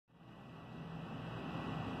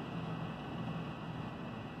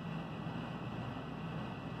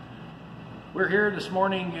We're here this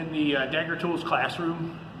morning in the Dagger Tools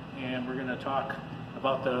classroom, and we're going to talk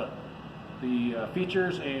about the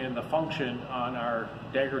features and the function on our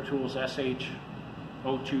Dagger Tools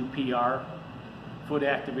SH02-PR foot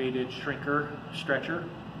activated shrinker stretcher.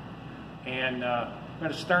 And I'm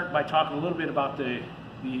going to start by talking a little bit about the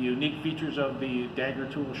unique features of the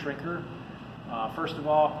Dagger Tool shrinker. First of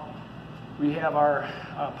all, we have our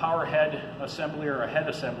power head assembly, or a head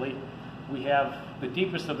assembly. We have the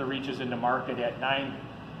deepest of the reaches in the market at 9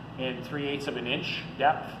 3/8 of an inch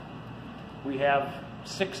depth. We have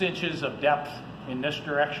 6 inches of depth in this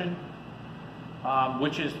direction,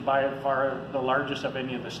 which is by far the largest of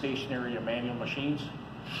any of the stationary or manual machines.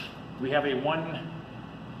 We have a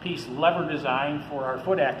one-piece lever design for our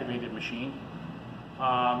foot-activated machine,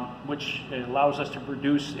 which allows us to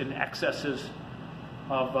produce in excesses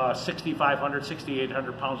of 6,500,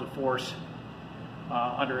 6,800 pounds of force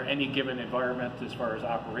under any given environment as far as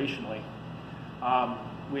operationally.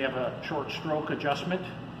 We have a short stroke adjustment.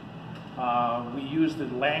 We use the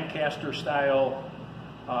Lancaster style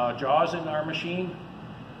jaws in our machine.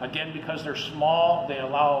 Again, because they're small, they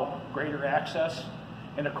allow greater access.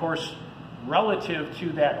 And of course, relative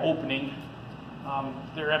to that opening,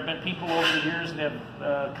 there have been people over the years that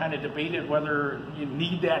have kind of debated whether you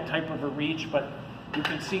need that type of a reach, but you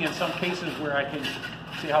can see in some cases where I can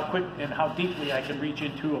see how quick and how deeply I can reach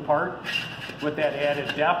into a part with that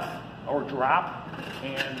added depth or drop,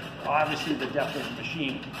 and obviously the depth of the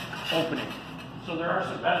machine opening. So there are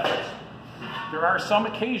some benefits. There are some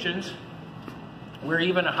occasions where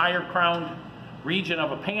even a higher crowned region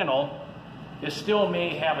of a panel still may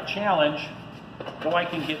have a challenge. Though I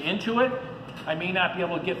can get into it, I may not be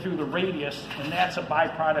able to get through the radius, and that's a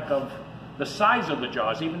byproduct of the size of the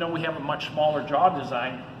jaws. Even though we have a much smaller jaw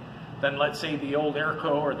design than, let's say, the old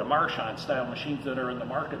Airco or the Marchand style machines that are in the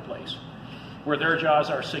marketplace, where their jaws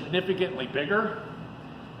are significantly bigger.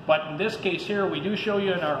 But in this case here, we do show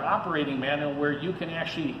you in our operating manual where you can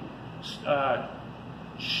actually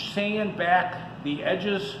sand back the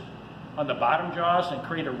edges on the bottom jaws and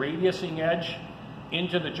create a radiusing edge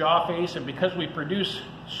into the jaw face. And because we produce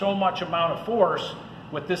so much amount of force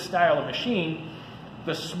with this style of machine,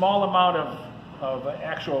 the small amount of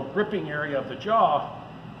actual gripping area of the jaw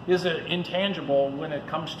is intangible when it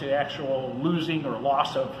comes to actual losing or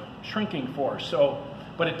loss of shrinking force. So,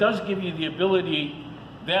 but it does give you the ability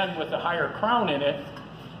then, with the higher crown in it,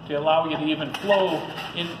 to allow you to even flow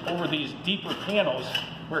in over these deeper panels,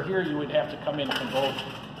 where here you would have to come in from both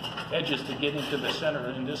edges to get into the center,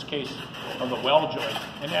 in this case of the well joint,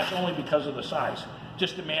 and that's only because of the size.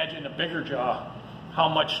 Just imagine a bigger jaw, how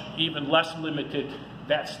much even less limited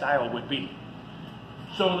that style would be.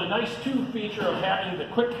 So the nice too feature of having the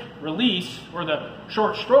quick release or the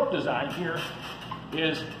short stroke design here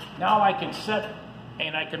is now I can set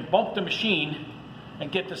and I can bump the machine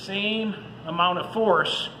and get the same amount of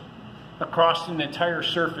force across an entire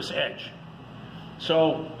surface edge.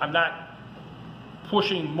 So I'm not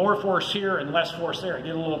pushing more force here and less force there. I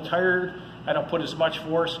get a little tired, I don't put as much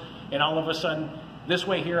force, and all of a sudden this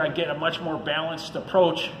way here I get a much more balanced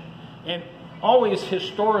approach. And always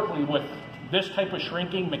historically with this type of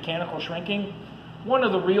shrinking, mechanical shrinking, one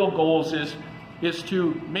of the real goals is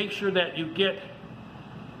to make sure that you get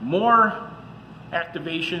more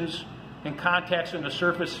activations and contacts in the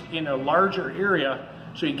surface in a larger area,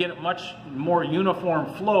 so you get a much more uniform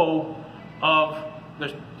flow of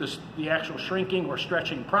the actual shrinking or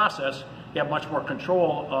stretching process. You have much more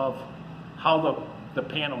control of how the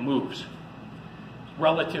panel moves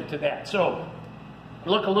relative to that. So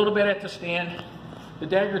look a little bit at the stand. The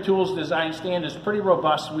Dagger Tools design stand is pretty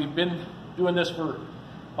robust. We've been doing this for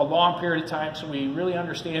a long period of time, so we really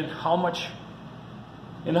understand how much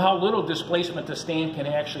and how little displacement the stand can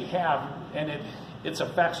actually have, and its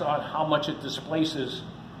effects on how much it displaces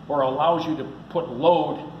or allows you to put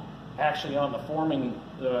load actually on the forming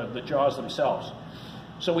the jaws themselves.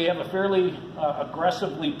 So we have a fairly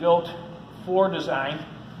aggressively built floor design.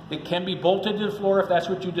 It can be bolted to the floor if that's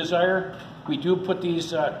what you desire. We do put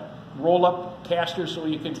these roll-up casters so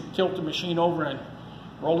you can tilt the machine over and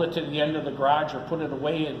roll it to the end of the garage, or put it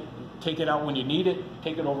away and take it out when you need it,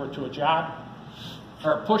 take it over to a job.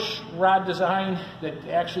 Our push rod design that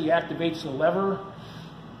actually activates the lever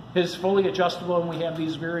is fully adjustable, and we have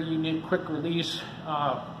these very unique quick release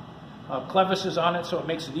clevises on it, so it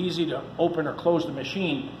makes it easy to open or close the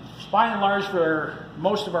machine. By and large, for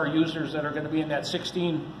most of our users that are going to be in that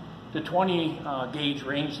 16 to 20 gauge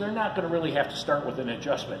range, they're not going to really have to start with an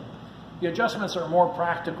adjustment. The adjustments are more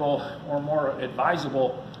practical or more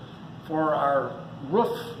advisable for our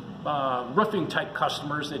roof roofing type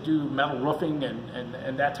customers that do metal roofing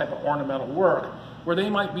and that type of ornamental work, where they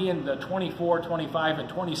might be in the 24, 25, and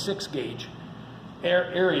 26 gauge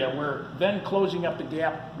area, where then closing up the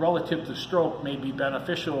gap relative to stroke may be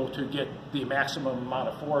beneficial to get the maximum amount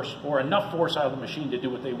of force or enough force out of the machine to do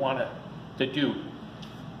what they want it to do.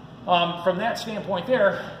 From that standpoint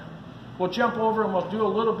there, we'll jump over and we'll do a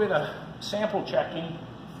little bit of sample checking,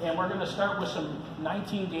 and we're going to start with some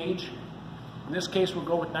 19 gauge. In this case, we'll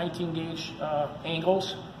go with 19 gauge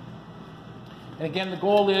angles. And again, the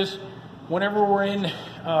goal is whenever we're in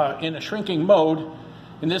a shrinking mode,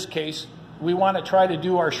 in this case, we want to try to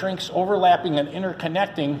do our shrinks overlapping and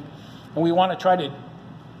interconnecting, and we want to try to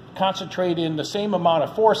concentrate in the same amount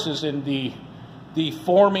of forces in the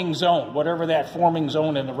forming zone, whatever that forming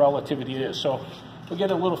zone in the relativity is. So we'll get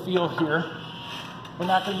a little feel here. We're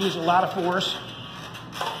not going to use a lot of force.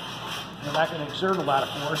 We're not going to exert a lot of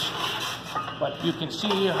force, but you can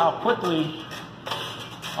see how quickly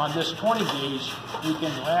on this 20 gauge we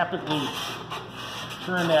can rapidly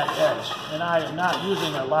turn that edge, and I am not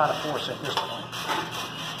using a lot of force at this point.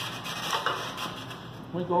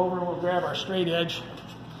 We go over and we'll grab our straight edge.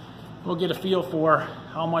 We'll get a feel for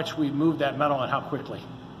how much we move that metal and how quickly.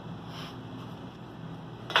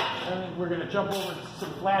 And we're going to jump over to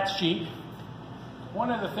the flat sheet. One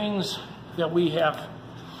of the things that we have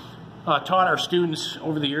taught our students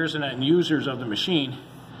over the years and users of the machine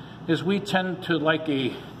is we tend to like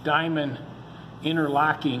a diamond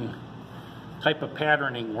interlocking type of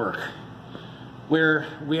patterning work, where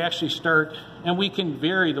we actually start, and we can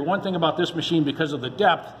vary. The one thing about this machine, because of the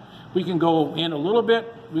depth, we can go in a little bit,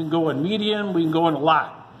 we can go in medium, we can go in a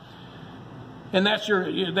lot. And that's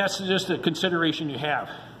just a consideration you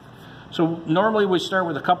have. So normally we start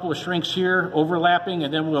with a couple of shrinks here, overlapping,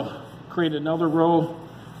 and then we'll create another row.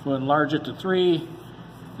 We'll enlarge it to 3,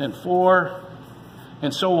 and 4,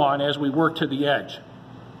 and so on as we work to the edge.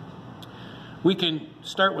 We can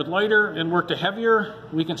start with lighter and work to heavier.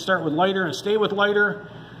 We can start with lighter and stay with lighter.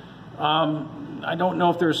 I don't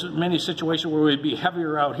know if there's many situations where we'd be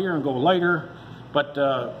heavier out here and go lighter, but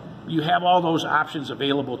you have all those options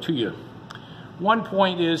available to you. One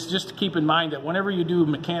point is just to keep in mind that whenever you do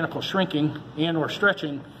mechanical shrinking and or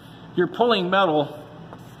stretching, you're pulling metal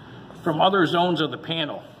from other zones of the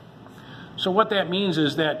panel. So what that means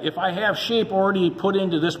is that if I have shape already put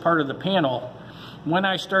into this part of the panel, when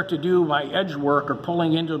I start to do my edge work or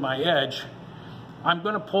pulling into my edge, I'm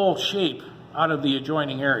going to pull shape out of the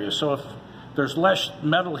adjoining area. So if there's less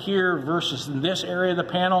metal here versus in this area of the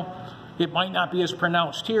panel, it might not be as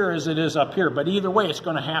pronounced here as it is up here, but either way it's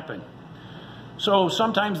going to happen. So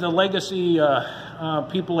sometimes the legacy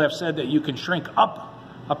people have said that you can shrink up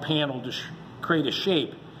a panel to create a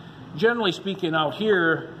shape. Generally speaking, out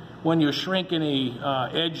here, when you shrink in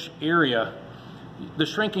a edge area, the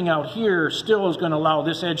shrinking out here still is going to allow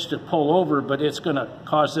this edge to pull over, but it's going to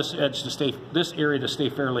cause this edge to stay, this area to stay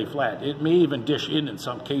fairly flat. It may even dish in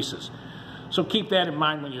some cases. So keep that in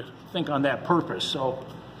mind when you think on that purpose. So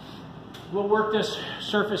we'll work this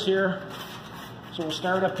surface here. So we'll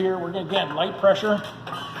start up here. We're going to get light pressure.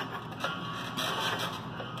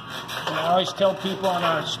 And I always tell people and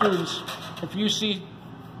our students, if you see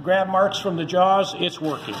grab marks from the jaws, it's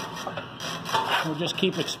working. We'll just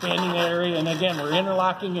keep expanding that area, and again, we're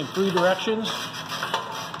interlocking in 3 directions.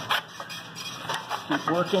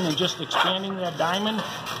 Keep working and just expanding that diamond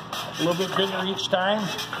a little bit bigger each time.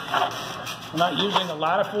 We're not using a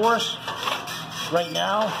lot of force right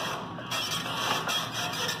now.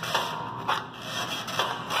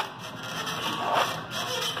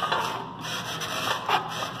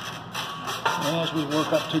 And as we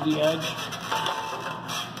work up to the edge,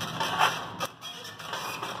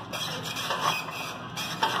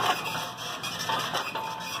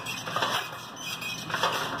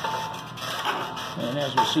 and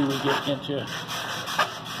as we see, we get into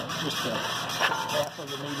just a half of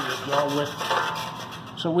maybe a jaw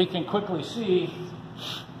width. So we can quickly see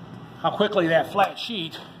how quickly that flat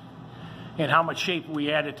sheet and how much shape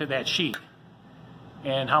we added to that sheet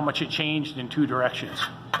and how much it changed in 2 directions.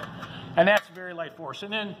 And that's very light force.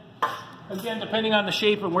 And then, again, depending on the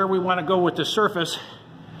shape and where we want to go with the surface,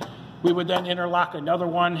 we would then interlock another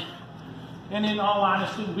one. And in all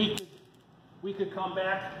honesty, we could come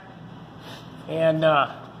back and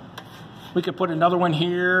we could put another one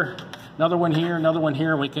here, another one here, another one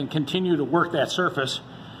here, and we can continue to work that surface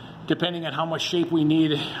depending on how much shape we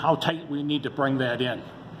need, how tight we need to bring that in.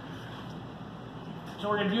 So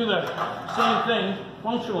we're going to do the same thing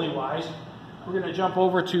functionally wise. We're going to jump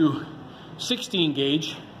over to 16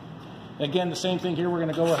 gauge. Again, the same thing here. We're going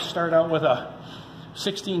to go start out with a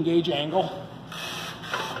 16 gauge angle.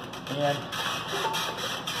 And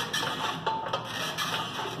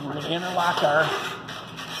we're going to interlock our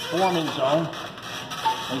forming zone.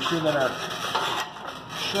 Make sure that our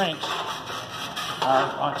shrinks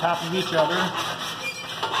are on top of each other.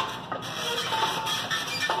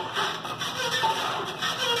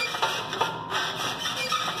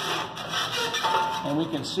 And we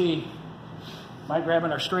can see, by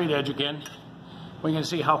grabbing our straight edge again, we can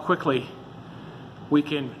see how quickly we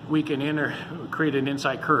can create an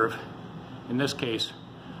inside curve, in this case,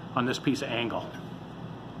 on this piece of angle.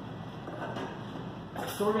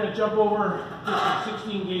 So we're going to jump over to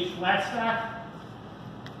 16 gauge flat stack.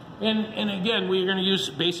 And again, we're going to use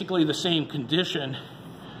basically the same condition.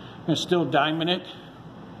 I'm going to still diamond it.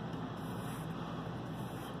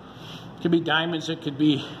 It could be diamonds, it could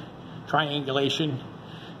be triangulation.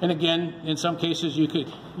 And again, in some cases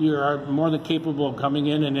you are more than capable of coming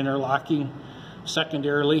in and interlocking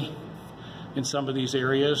secondarily in some of these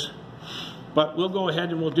areas. But we'll go ahead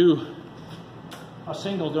and we'll do a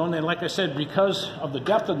single zone. And like I said, because of the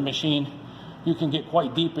depth of the machine, you can get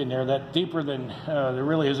quite deep in there. That deeper than there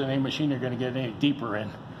really isn't any machine you're going to get any deeper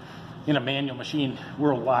in a manual machine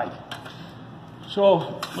worldwide.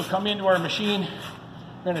 So we'll come into our machine.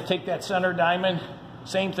 We're going to take that center diamond,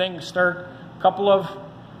 same thing, start a couple of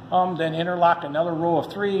then interlock another row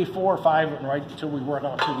of 3, 4, 5, right until we work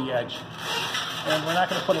out to the edge. And we're not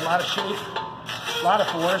going to put a lot of shape, a lot of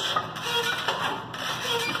force.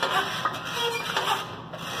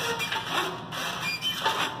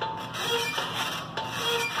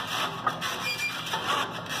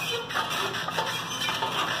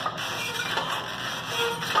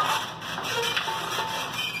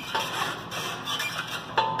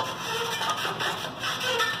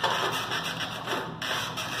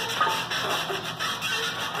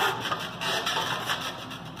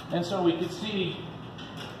 And so we can see,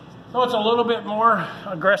 so it's a little bit more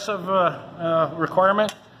aggressive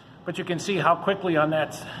requirement, but you can see how quickly on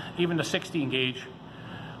that, even the 16 gauge,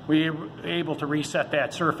 we're able to reset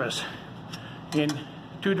that surface in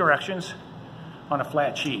 2 directions on a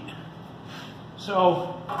flat sheet.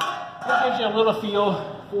 So that gives you a little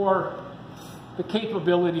feel for the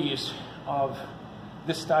capabilities of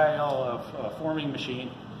this style of forming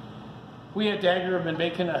machine. We at Dagger have been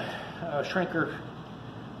making a shrinker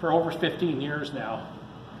for over 15 years now.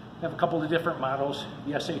 We have a couple of different models.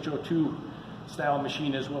 The SH02 style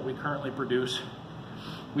machine is what we currently produce.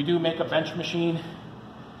 We do make a bench machine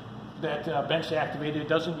that bench activated. It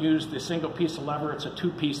doesn't use the single piece of lever, it's a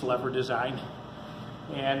 2-piece lever design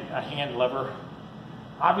and a hand lever.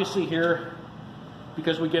 Obviously here,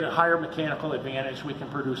 because we get a higher mechanical advantage, we can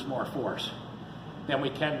produce more force than we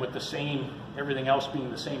can with the same, everything else being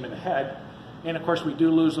the same in the head. And of course we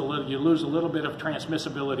do lose a little, you lose a little bit of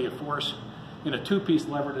transmissibility of force in a 2-piece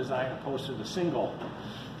lever design opposed to the single.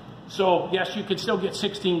 So yes, you can still get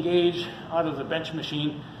 16 gauge out of the bench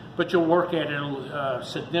machine, but you'll work at it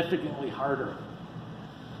significantly harder.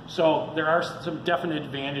 So there are some definite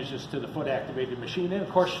advantages to the foot activated machine. And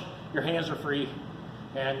of course your hands are free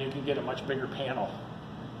and you can get a much bigger panel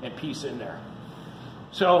and piece in there.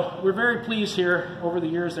 So we're very pleased here over the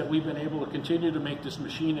years that we've been able to continue to make this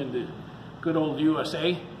machine in the good old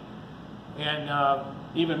USA, and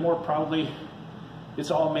even more proudly, it's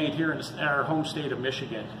all made here in our home state of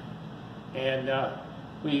Michigan. And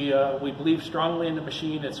we believe strongly in the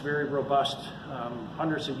machine. It's very robust,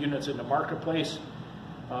 hundreds of units in the marketplace.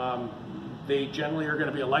 They generally are going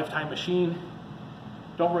to be a lifetime machine,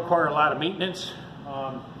 don't require a lot of maintenance.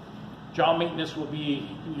 Jaw maintenance will be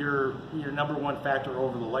your #1 factor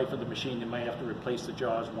over the life of the machine. You might have to replace the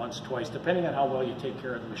jaws once, twice, depending on how well you take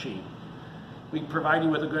care of the machine. We can provide you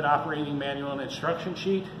with a good operating manual and instruction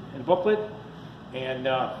sheet and booklet, and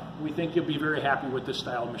we think you'll be very happy with this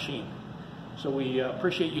style of machine. So we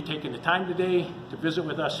appreciate you taking the time today to visit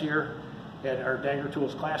with us here at our Dagger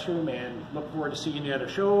Tools classroom, and look forward to seeing you at a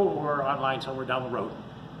show or online somewhere down the road.